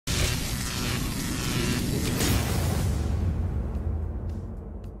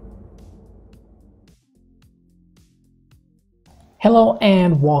Hello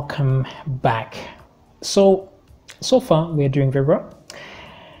and welcome back. So far we're doing very well.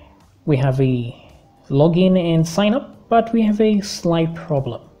 We have a login and sign up, but we have a slight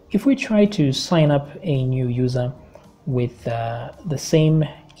problem. If we try to sign up a new user with the same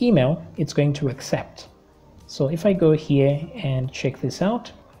email, it's going to accept. So if I go here and check this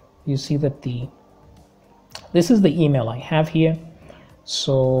out, you see that this is the email I have here.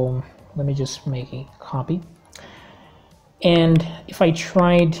 So let me just make a copy. And if I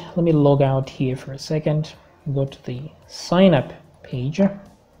tried, let me log out here for a second, go to the sign up page.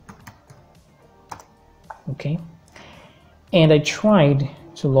 Okay. And I tried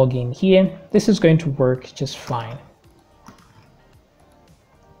to log in here. This is going to work just fine.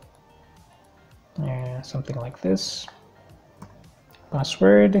 Something like this.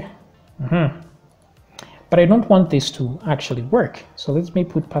 Password. But I don't want this to actually work. So let me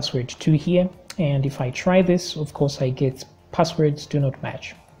put password 2 here. And if I try this, of course, I get passwords do not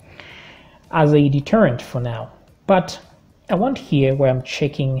match as a deterrent for now. But I want here where I'm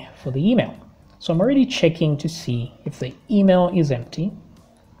checking for the email. So I'm already checking to see if the email is empty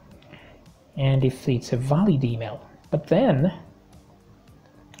and if it's a valid email. But then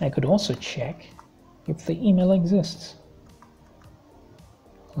I could also check if the email exists,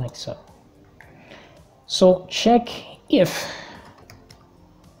 like so. So check if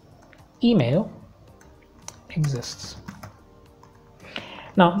email exists.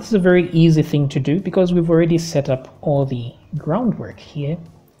 Now this is a very easy thing to do because we've already set up all the groundwork here,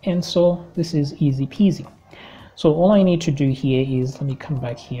 and so this is easy peasy. So all I need to do here is, let me come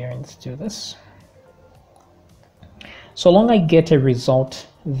back here and let's do this. So long I get a result,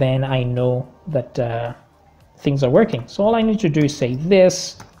 then I know that things are working. So all I need to do is say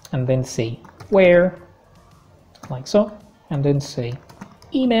this and then say where, like so, and then say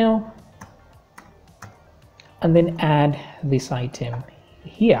email, and then add this item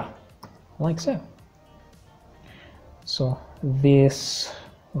here, like so. So this,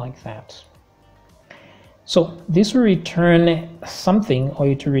 like that. So this will return something, or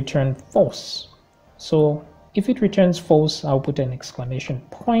it will return false. So if it returns false, I'll put an exclamation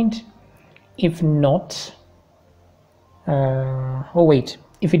point. If not, oh wait,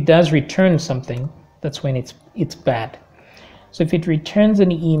 if it does return something, that's when it's bad. So if it returns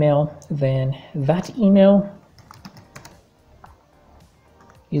an email, then that email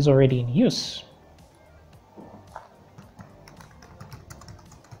is already in use,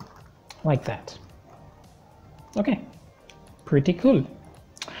 like that. Okay, pretty cool.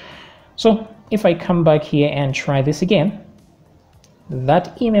 So if I come back here and try this again,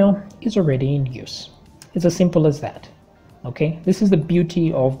 that email is already in use. It's as simple as that. Okay, this is the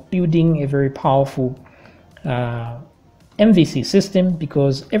beauty of building a very powerful MVC system,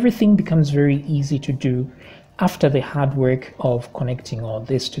 because everything becomes very easy to do after the hard work of connecting all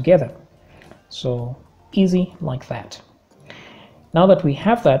this together. So easy like that. Now that we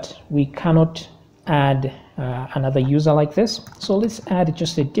have that, we cannot add another user like this. So let's add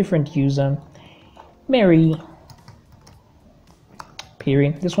just a different user, Mary Perry.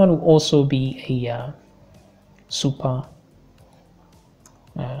 This one will also be a super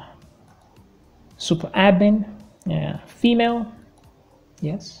admin, female.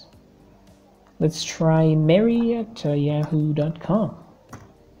 Yes. Let's try Mary at yahoo.com.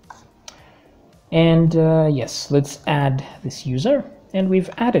 And yes, let's add this user. And we've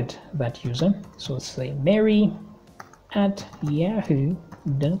added that user. So let's say Mary at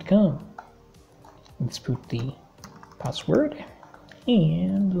yahoo.com. Let's put the password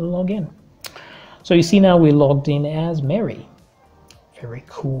and log in. So you see now we logged in as Mary. Very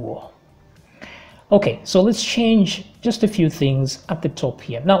cool. Okay, so let's change just a few things at the top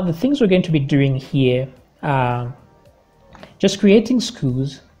here. Now, the things we're going to be doing here are just creating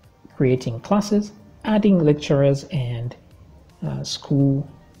schools, creating classes, adding lecturers and school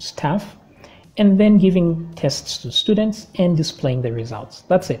staff, and then giving tests to students and displaying the results.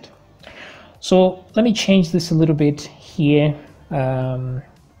 That's it. So let me change this a little bit here.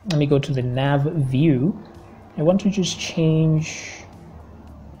 Let me go to the nav view. I want to just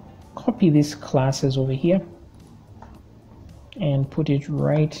copy these classes over here and put it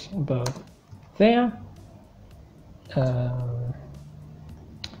right above there.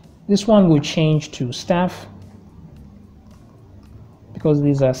 This one will change to staff because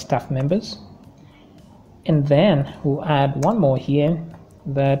these are staff members. And then we'll add one more here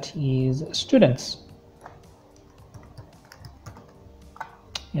that is students.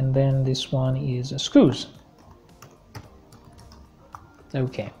 And then this one is schools.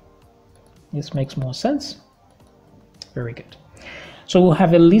 Okay. This makes more sense. Very good. So we'll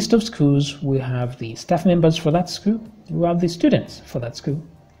have a list of schools. We have the staff members for that school, we have the students for that school,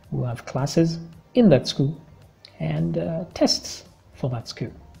 we have classes in that school, and tests for that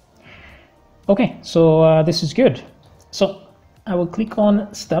school. Okay, so this is good. So I will click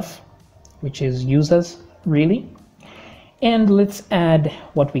on stuff, which is users really, and let's add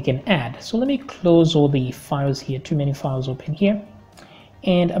what we can add. So let me close all the files here, too many files open here,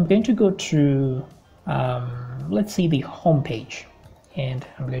 and I'm going to go to let's see the home page, and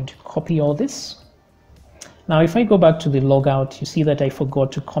I'm going to copy all this. Now if I go back to the logout, you see that I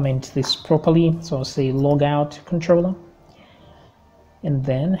forgot to comment this properly, so I'll say logout controller, and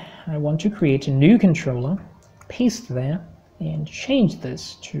then I want to create a new controller, paste there, and change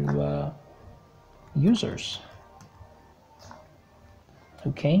this to users.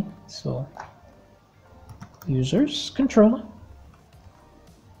 Okay, so users controller,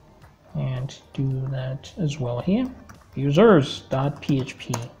 and do that as well here,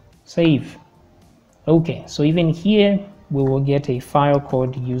 users.php, save. Okay, so even here we will get a file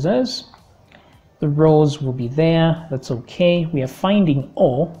called users. The rows will be there, that's okay. We are finding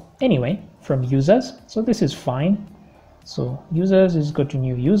all anyway from users, so this is fine. So users is go to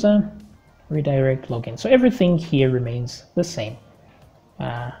new user, redirect login. So everything here remains the same,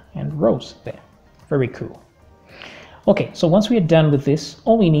 and rows there. Very cool. Okay, so once we are done with this,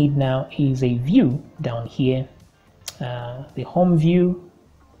 all we need now is a view down here. The home view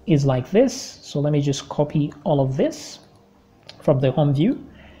is like this. So let me just copy all of this from the home view,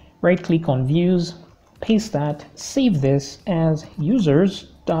 right click on views, paste that, save this as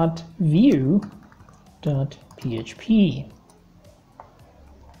users.view.php.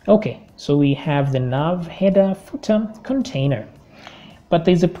 Okay, so we have the nav, header, footer, container, but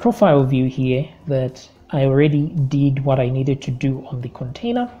there's a profile view here that I already did what I needed to do on the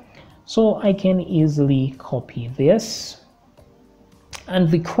container, so I can easily copy this. And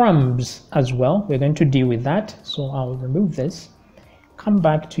the crumbs as well, we're going to deal with that, so I'll remove this, come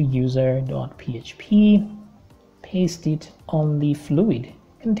back to user.php, paste it on the fluid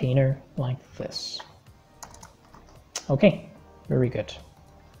container like this. Okay, very good.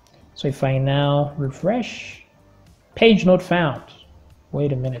 So if I now refresh, page not found.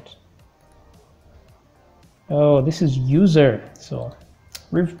 Wait a minute. Oh, this is user, so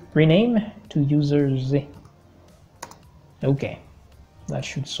rename to users. Okay, that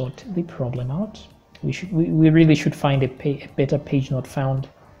should sort the problem out. We really should find a better page not found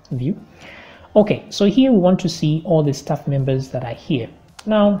view. Okay, so here we want to see all the staff members that are here.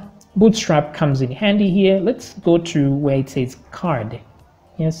 Now Bootstrap comes in handy here. Let's go to where it says card.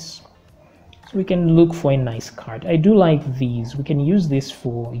 Yes, so we can look for a nice card. I do like these. We can use this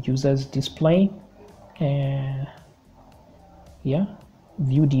for users display. Yeah,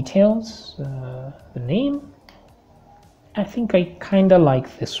 view details, the name. I think I kind of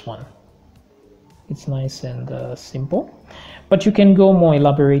like this one. It's nice and simple, but you can go more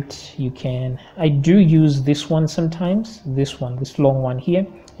elaborate. You can, I do use this one sometimes, this long one here,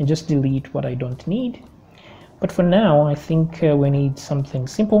 and just delete what I don't need. But for now, I think we need something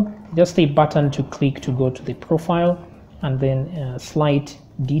simple, just a button to click to go to the profile, and then slide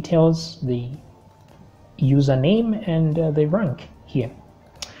details, the username and the rank here.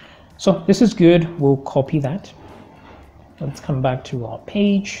 So this is good, we'll copy that. Let's come back to our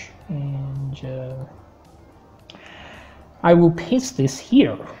page, and I will paste this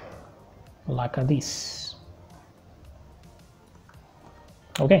here like this.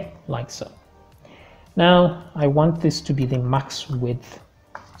 Okay, like so. Now I want this to be the max width.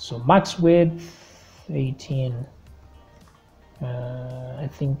 So max width 18. I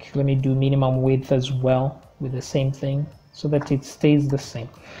think let me do minimum width as well with the same thing so that it stays the same.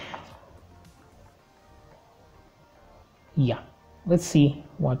 Yeah, let's see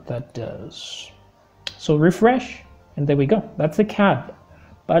what that does. So refresh, and there we go. That's a card,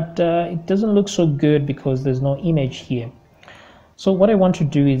 but it doesn't look so good because there's no image here. So what I want to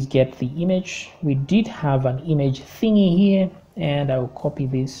do is get the image. We did have an image thingy here, and I will copy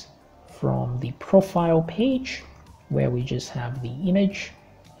this from the profile page where we just have the image,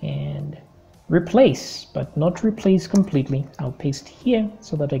 and replace, but not replace completely. I'll paste here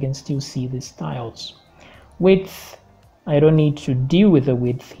so that I can still see the styles. Width, I don't need to deal with the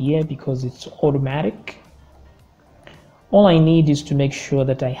width here because it's automatic. All I need is to make sure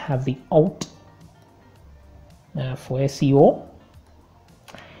that I have the alt for SEO,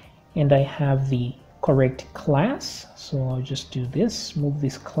 and I have the correct class. So I'll just do this, move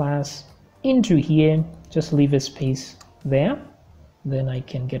this class into here, just leave a space there, then I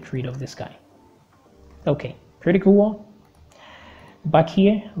can get rid of this guy. Okay, pretty cool. Back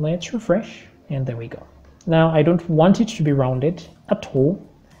here, let's refresh, and there we go. Now I don't want it to be rounded at all,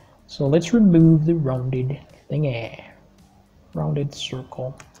 so let's remove the rounded thing. rounded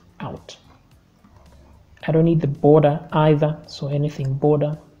circle out. I don't need the border either, so anything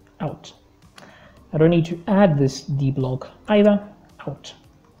border out. I don't need to add this D block either, out.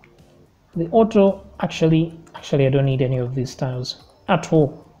 The auto, actually I don't need any of these styles at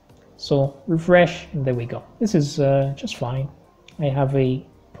all. So refresh, and there we go. This is just fine. I have a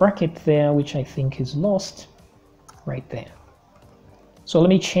bracket there, which I think is lost right there. So let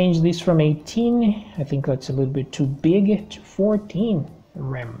me change this from 18. I think that's a little bit too big, to 14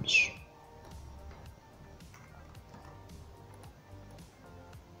 rems.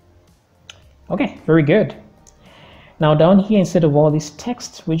 Okay, very good. Now down here, instead of all this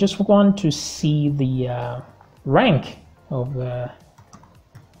text, we just want to see the rank of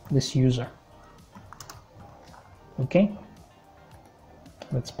this user. Okay,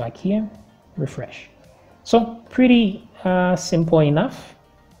 let's back here, refresh. So pretty simple enough.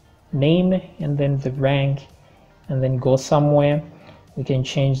 Name and then the rank, and then go somewhere. We can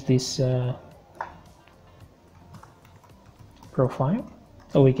change this profile,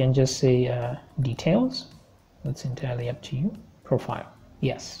 or we can just say details. That's entirely up to you. Profile,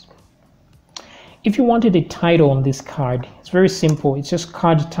 yes. If you wanted a title on this card, it's very simple. It's just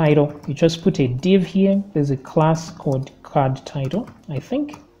card title. You just put a div here. There's a class called card title, I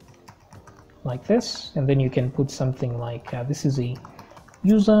think, like this. And then you can put something like, this is a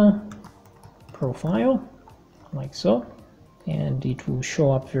user profile, like so. And it will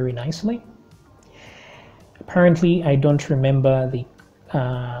show up very nicely. Apparently, I don't remember the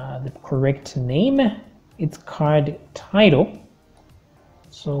correct name. It's card title.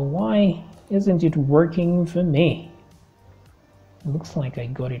 So why isn't it working for me? It looks like I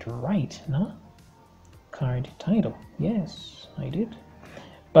got it right, no? Card title, yes, I did.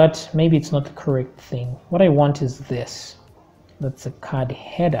 But maybe it's not the correct thing. What I want is this. That's a card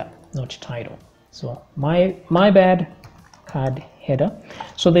header, not title. So my bad, card header.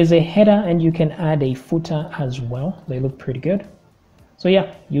 So there's a header and you can add a footer as well. They look pretty good. So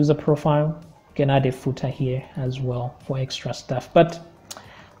yeah, user profile. You can add a footer here as well for extra stuff, but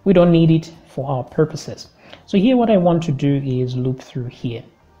we don't need it for our purposes. So here what I want to do is loop through here,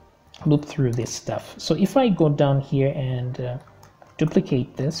 loop through this stuff. So if I go down here and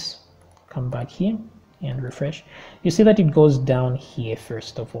duplicate this, come back here and refresh, you see that it goes down here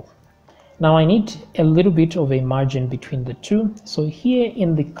first of all. Now I need a little bit of a margin between the two. So here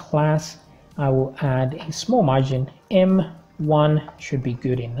in the class, I will add a small margin. M1 should be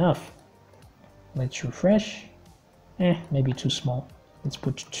good enough. Let's refresh. Maybe too small. Let's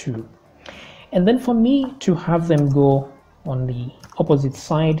put 2. And then for me to have them go on the opposite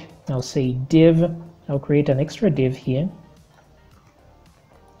side, I'll say div. I'll create an extra div here.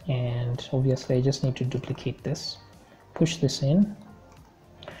 And obviously I just need to duplicate this, push this in.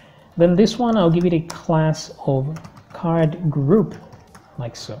 Then this one, I'll give it a class of card group,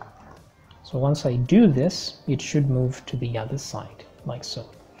 like so. So once I do this, it should move to the other side, like so.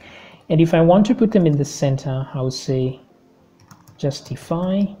 And if I want to put them in the center, I'll say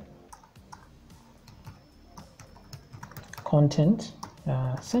justify content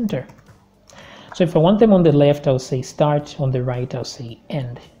center. So if I want them on the left, I'll say start, on the right, I'll say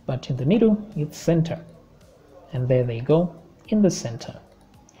end, but in the middle, it's center. And there they go, in the center.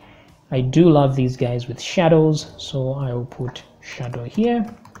 I do love these guys with shadows, so I will put shadow here,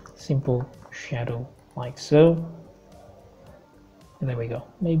 simple shadow like so. And there we go.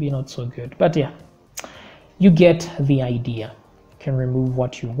 Maybe not so good, but yeah, you get the idea. You can remove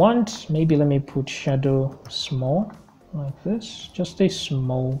what you want. Maybe let me put shadow small like this, just a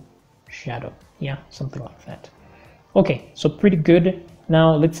small shadow. Yeah, something like that. Okay, so pretty good.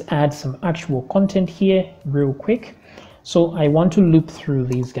 Now let's add some actual content here real quick. So I want to loop through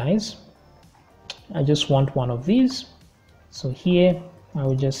these guys. I just want one of these. So here I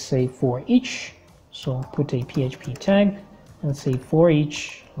will just say for each. So put a PHP tag and say for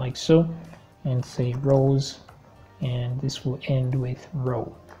each, like so, and say rows, and this will end with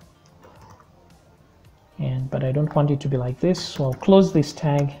row. But I don't want it to be like this, so I'll close this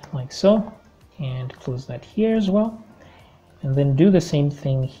tag like so, and close that here as well, and then do the same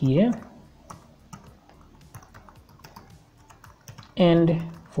thing here, and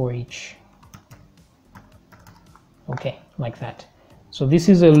for each. Okay, like that. So this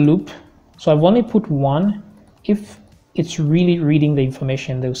is a loop. So I've only put 1. If it's really reading the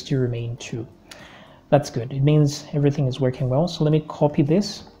information, there'll still remain 2. That's good. It means everything is working well. So let me copy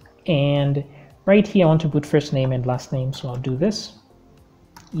this, and right here I want to put first name and last name. So I'll do this,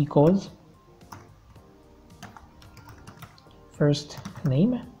 equals first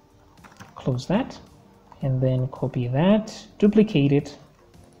name, close that, and then copy that, duplicate it,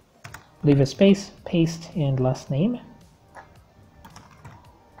 leave a space, paste, and last name.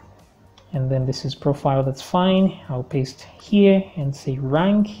 and then this is profile, that's fine. I'll paste here and say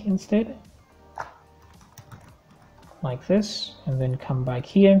rank instead, like this, and then come back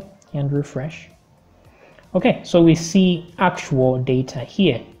here and refresh. Okay, so we see actual data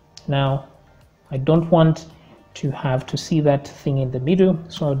here. Now, I don't want to have to see that thing in the middle,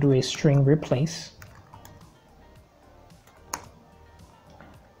 so I'll do a string replace.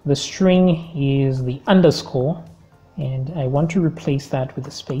 The string is the underscore, and I want to replace that with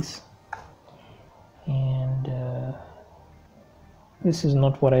a space. And this is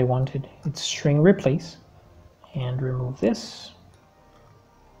not what I wanted. It's string replace, and remove this,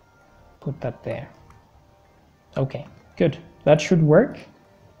 put that there. Okay, good, that should work.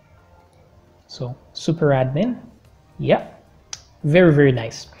 So super admin, yeah, very, very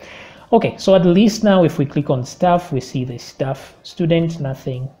nice. Okay, so at least now if we click on stuff, we see the stuff, student,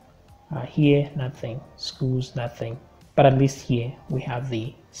 nothing, here, nothing, schools, nothing, but at least here we have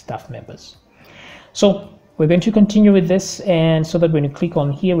the staff members. So we're going to continue with this, and so that when you click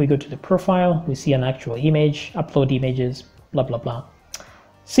on here, we go to the profile, we see an actual image, upload images, blah, blah, blah.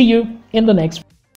 See you in the next